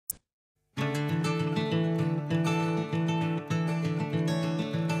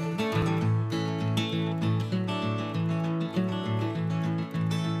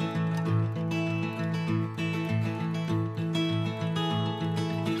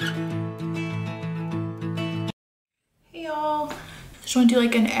Just want to do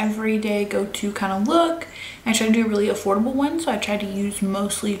like an everyday go-to kind of look. I try to do a really affordable one, so I try to use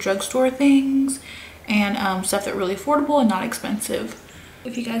mostly drugstore things and stuff that are really affordable and not expensive.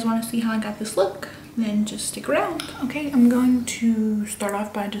 If you guys want to see how I got this look, then just stick around. Okay, I'm going to start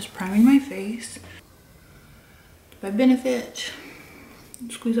off by just priming my face. By Benefit,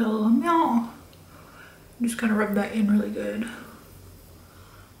 squeeze out a little amount. Just kind of rub that in really good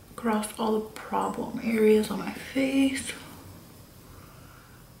across all the problem areas on my face.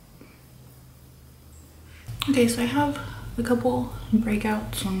 Okay, so I have a couple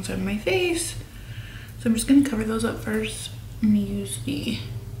breakouts on the side of my face, so I'm just gonna cover those up first. I'm gonna use the,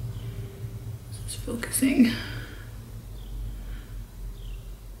 it's focusing.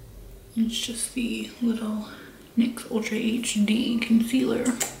 It's just the little NYX Ultra HD Concealer.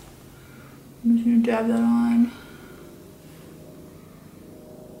 I'm just gonna dab that on.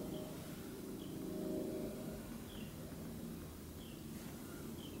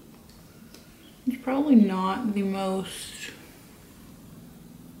 It's probably not the most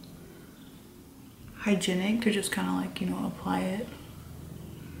hygienic to just kind of like, you know, apply it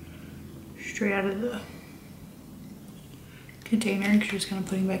straight out of the container because you're just kind of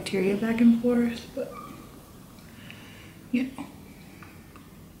putting bacteria back and forth, but you know.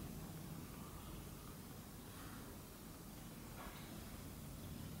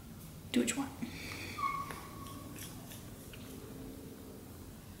 Do what you want.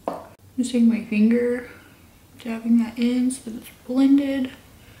 Just taking my finger, dabbing that in so that it's blended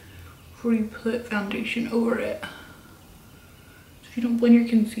before you put foundation over it. So if you don't blend your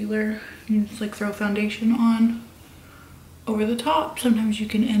concealer, you just like throw foundation on over the top. Sometimes you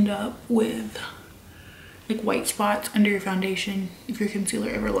can end up with like white spots under your foundation if your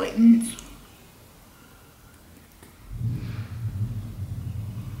concealer ever lightens.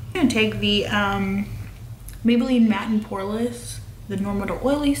 I'm gonna take the Maybelline Matte and Poreless, the normal to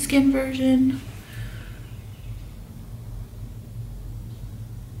oily skin version.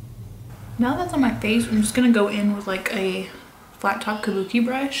 Now that's on my face, I'm just gonna go in with like a flat top kabuki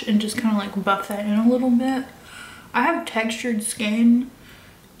brush and just kind of like buff that in a little bit. I have textured skin,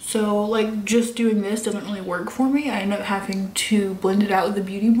 so like just doing this doesn't really work for me. I end up having to blend it out with a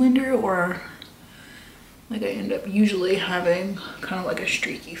beauty blender, or like I end up usually having kind of like a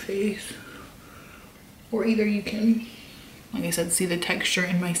streaky face. Or either you can, like I said, see the texture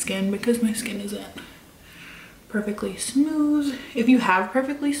in my skin because my skin isn't perfectly smooth. If you have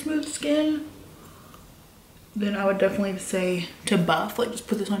perfectly smooth skin, then I would definitely say to buff, like just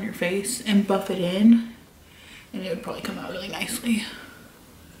put this on your face and buff it in, and it would probably come out really nicely.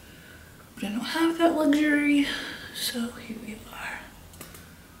 But I don't have that luxury, so here we are.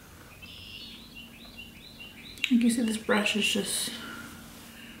 Like you see, this brush is just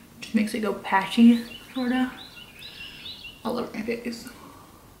makes it go patchy, sorta, all over my face.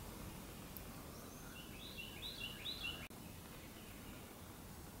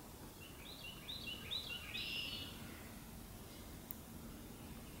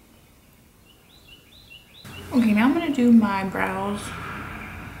 Okay, now I'm gonna do my brows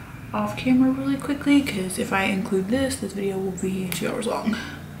off camera really quickly because if I include this video will be 2 hours long.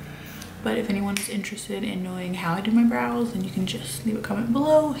 But if anyone is interested in knowing how I do my brows, then you can just leave a comment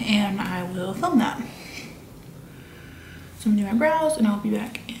below and I will film that. So I'm gonna do my brows and I'll be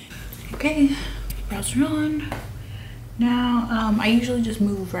back in. Okay, brows are on. Now, I usually just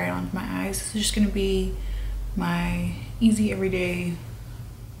move right onto my eyes. This is just gonna be my easy everyday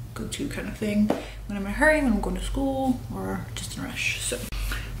go-to kind of thing when I'm in a hurry, when I'm going to school, or just in a rush. So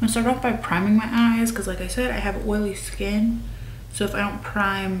I'm gonna start off by priming my eyes because like I said, I have oily skin. So if I don't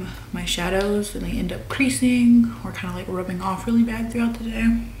prime my shadows, then they end up creasing or kind of like rubbing off really bad throughout the day.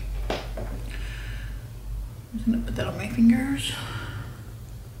 I'm just gonna put that on my fingers.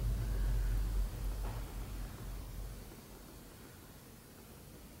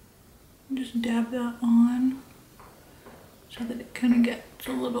 And just dab that on so that it kind of gets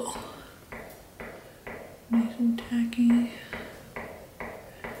a little nice and tacky.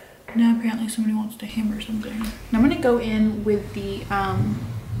 Now apparently somebody wants to hammer something. Now I'm gonna go in with the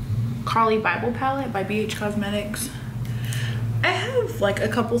Carli Bybel palette by BH Cosmetics. I have like a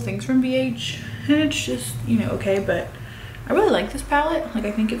couple things from BH and it's just, you know, okay, but I really like this palette. Like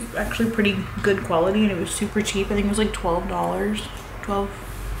I think it's actually pretty good quality and it was super cheap. I think it was like $12, $12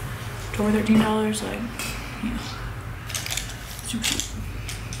 or $13, like, you know, super cheap.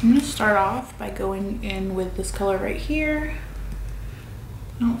 I'm gonna start off by going in with this color right here.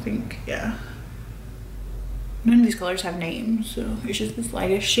 I don't think, yeah. None of these colors have names, so it's just this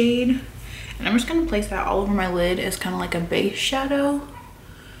lightest shade. And I'm just gonna place that all over my lid as kind of like a base shadow.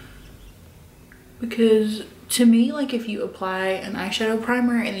 Because To me, like if you apply an eyeshadow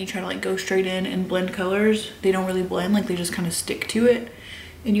primer and you try to like go straight in and blend colors, they don't really blend, like they just kind of stick to it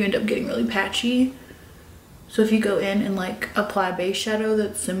and you end up getting really patchy. So if you go in and like apply base shadow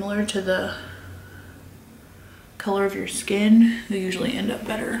that's similar to the color of your skin, they usually end up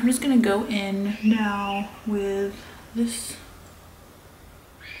better. I'm just gonna go in now with this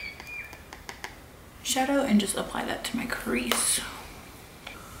shadow and just apply that to my crease.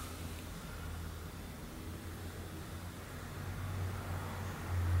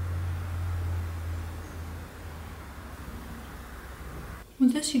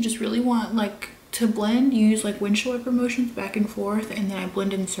 With this, you just really want like to blend. You use like windshield wiper motions back and forth, and then I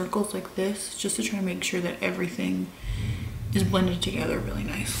blend in circles like this just to try to make sure that everything is blended together really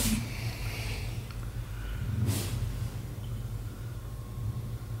nicely.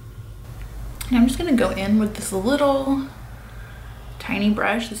 And I'm just gonna go in with this little tiny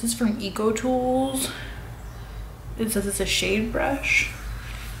brush. This is from Eco Tools. It says it's a shade brush.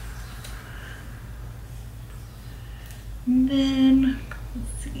 And then,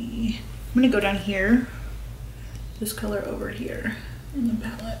 let's see, I'm gonna go down here, this color over here in the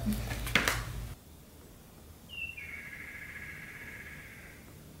palette.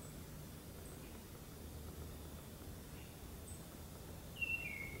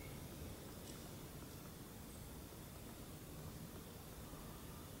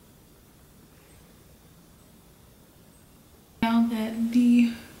 Now that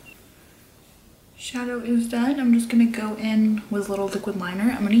the shadow is done, I'm just gonna go in with a little liquid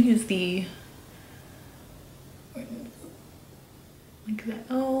liner. I'm gonna use the like the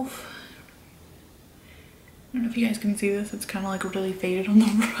e.l.f. I don't know if you guys can see this, it's kind of like really faded on the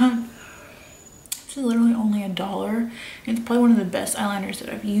front. This is literally only $1. It's probably one of the best eyeliners that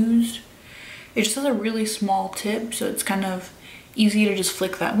I've used. It just has a really small tip, so it's kind of easy to just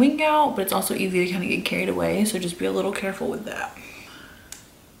flick that wing out, but it's also easy to kind of get carried away, so just be a little careful with that.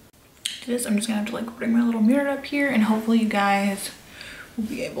 This, I'm just gonna have to like bring my little mirror up here, and hopefully you guys will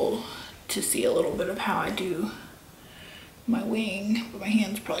be able to see a little bit of how I do my wing, but my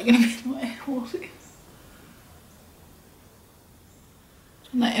hand's probably gonna be in the way. We'll see. So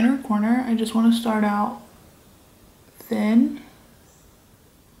in that inner corner, I just want to start out thin.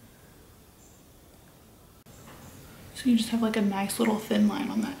 So you just have like a nice little thin line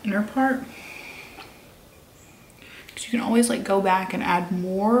on that inner part. Because you can always like go back and add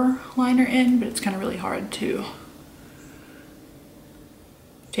more liner in, but it's kind of really hard to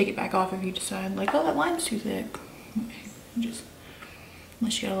take it back off if you decide like, oh, that line's too thick. Just,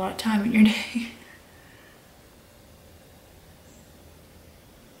 unless you got a lot of time in your day.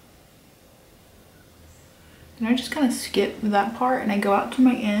 And I just kind of skip that part and I go out to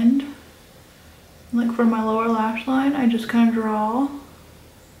my end. Like for my lower lash line, I just kind of draw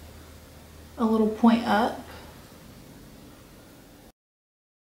a little point up.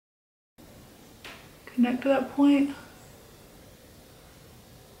 Connect to that point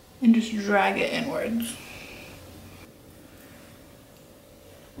and just drag it inwards.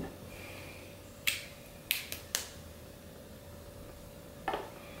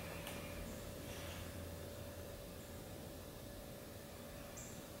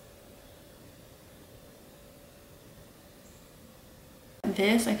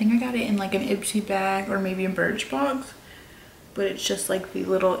 This, I think I got it in like an Ipsy bag or maybe a Birchbox, but it's just like the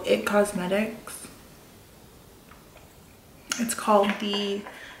little It Cosmetics. It's called the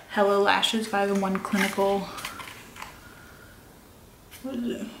Hello Lashes 5-in-1 Clinical, what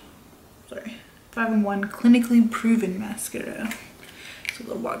is it? Sorry, 5-in-1 Clinically Proven Mascara. It's a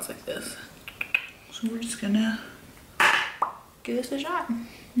little box like this. So we're just gonna give this a shot.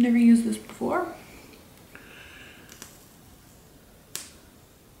 Never used this before.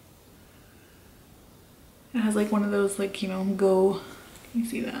 It has like one of those like, you know, go, can you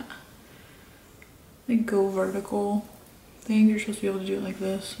see that? Like go vertical thing. You're supposed to be able to do it like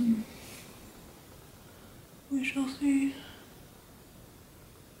this. We shall see.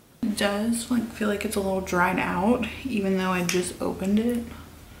 It does like feel like it's a little dried out, even though I just opened it.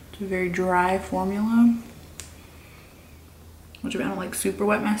 It's a very dry formula. Which I don't like super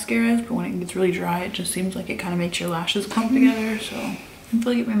wet mascaras, but when it gets really dry, it just seems like it kind of makes your lashes clump together. So I feel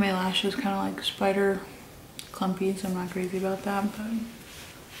like it made my lashes kind of like spider clumpy, so I'm not crazy about that, but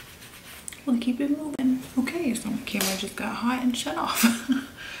we'll keep it moving. Okay, so my camera just got hot and shut off.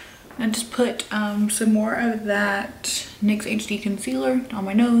 I just put some more of that NYX HD concealer on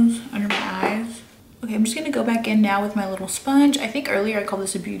my nose, under my eyes. Okay, I'm just gonna go back in now with my little sponge. I think earlier I called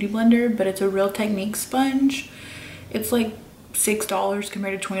this a beauty blender, but it's a Real Technique sponge. It's like $6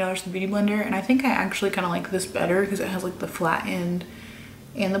 compared to $20 at the beauty blender, and I think I actually kind of like this better because it has like the flat end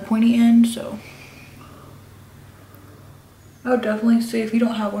and the pointy end. So I would definitely say if you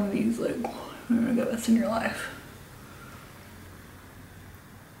don't have one of these, like, I'm gonna get this in your life.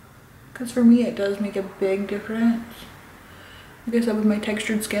 Because for me, it does make a big difference. Like I said, with my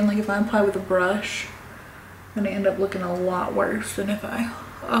textured skin, like if I apply with a brush, I'm gonna end up looking a lot worse than if I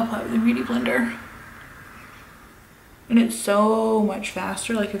apply with a beauty blender. And it's so much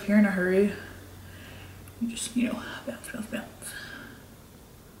faster, like if you're in a hurry, you just, you know, bounce, bounce, bounce.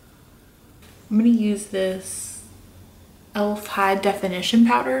 I'm gonna use this e.l.f. High Definition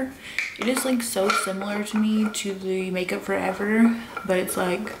Powder. It is like so similar to me to the Makeup Forever, but it's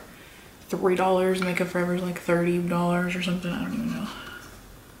like $3. Makeup Forever is like $30 or something, I don't even know.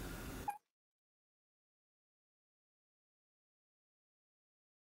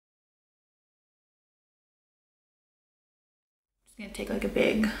 Just gonna take like a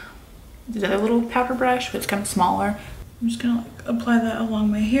big, the other little powder brush, but it's kind of smaller. I'm just gonna like apply that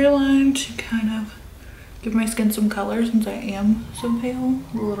along my hairline to kind of give my skin some color since I am so pale.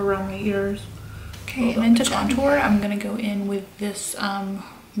 A little around my ears. Okay, and then to contour, I'm gonna go in with this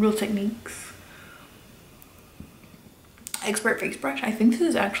Real Techniques Expert Face Brush. I think this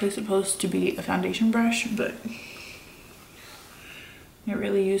is actually supposed to be a foundation brush, but I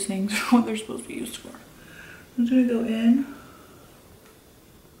really use things for what they're supposed to be used for. I'm just gonna go in.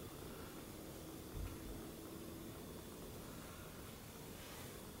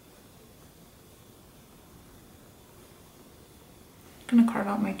 Gonna carve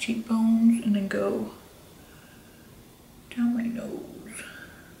out my cheekbones and then go down my nose.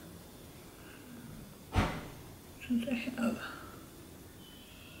 Since I have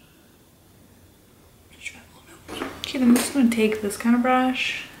such a fat little nose. Okay, then I'm just gonna take this kind of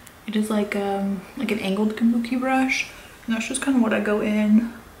brush. It is like an angled kabuki brush, and that's just kind of what I go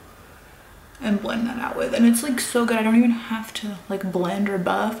in and blend that out with. And it's like so good. I don't even have to like blend or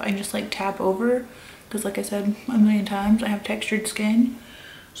buff. I just like tap over. Because like I said a million times, I have textured skin.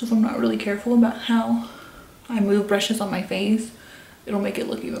 So if I'm not really careful about how I move brushes on my face, it'll make it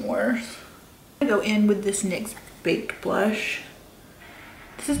look even worse. I go in with this NYX Baked Blush.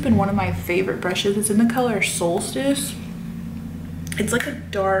 This has been one of my favorite brushes. It's in the color Solstice. It's like a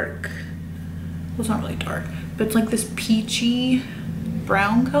dark, well, it's not really dark, but it's like this peachy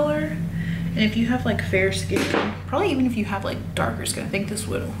brown color. And if you have like fair skin, probably even if you have like darker skin, I think this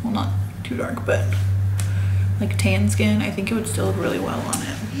would, well, not too dark, but like tan skin, I think it would still look really well on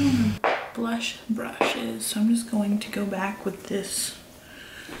it. Blush brushes. So I'm just going to go back with this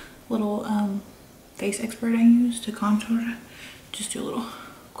little Face Expert I use to contour. Just do a little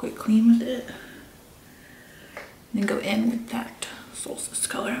quick clean with it. And then go in with that Solstice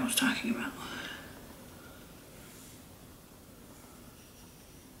color I was talking about.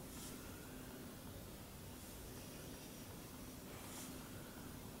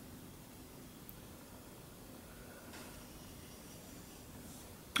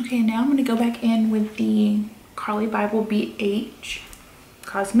 Okay, now I'm going to go back in with the Carli Bybel BH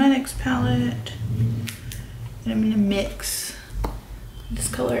Cosmetics palette. And I'm going to mix this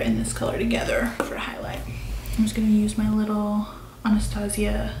color and this color together for a highlight. I'm just going to use my little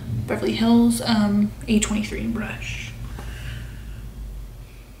Anastasia Beverly Hills A23 brush.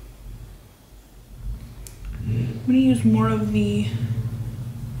 I'm going to use more of the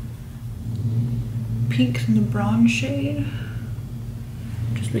pinks in the bronze shade.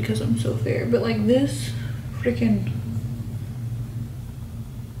 Just because I'm so fair, but like this freaking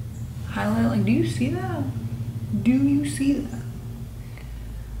highlight, like, do you see that? Do you see that?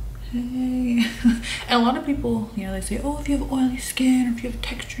 Hey. And a lot of people, you know, they say, oh, if you have oily skin or if you have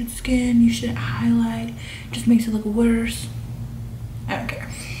textured skin, you shouldn't highlight. It just makes it look worse. I don't care.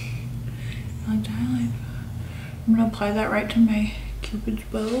 I like to highlight. I'm gonna apply that right to my Cupid's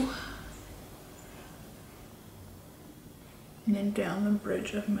bow. And then down the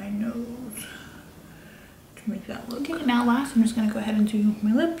bridge of my nose to make that look. Okay, now last I'm just gonna go ahead and do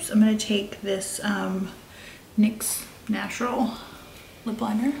my lips. I'm gonna take this NYX Natural Lip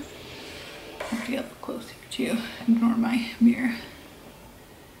Liner. I'm gonna get up close here too. Ignore my mirror.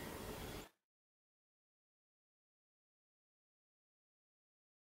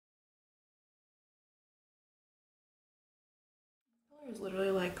 This color is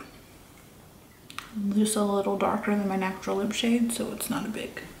literally like just a little darker than my natural lip shade, so it's not a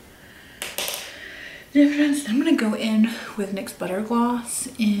big difference. I'm gonna go in with NYX Butter Gloss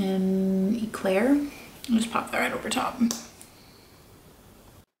in Eclaire and just pop that right over top. These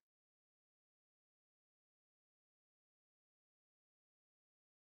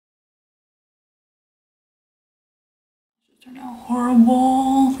are now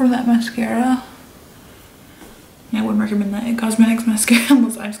horrible for that mascara. I wouldn't recommend that Cosmetics mascara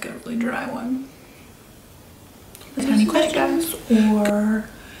unless I just got a really dry one. If you have any questions or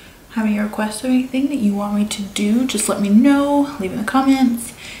have any requests or anything that you want me to do, just let me know, leave in the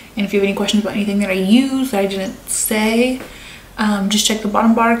comments. And if you have any questions about anything that I use that I didn't say, just check the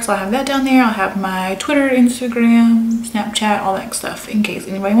bottom bar because I'll have that down there. I'll have my Twitter, Instagram, Snapchat, all that stuff in case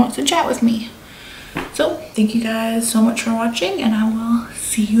anybody wants to chat with me. So thank you guys so much for watching, and I will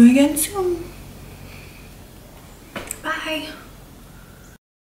see you again soon. Bye.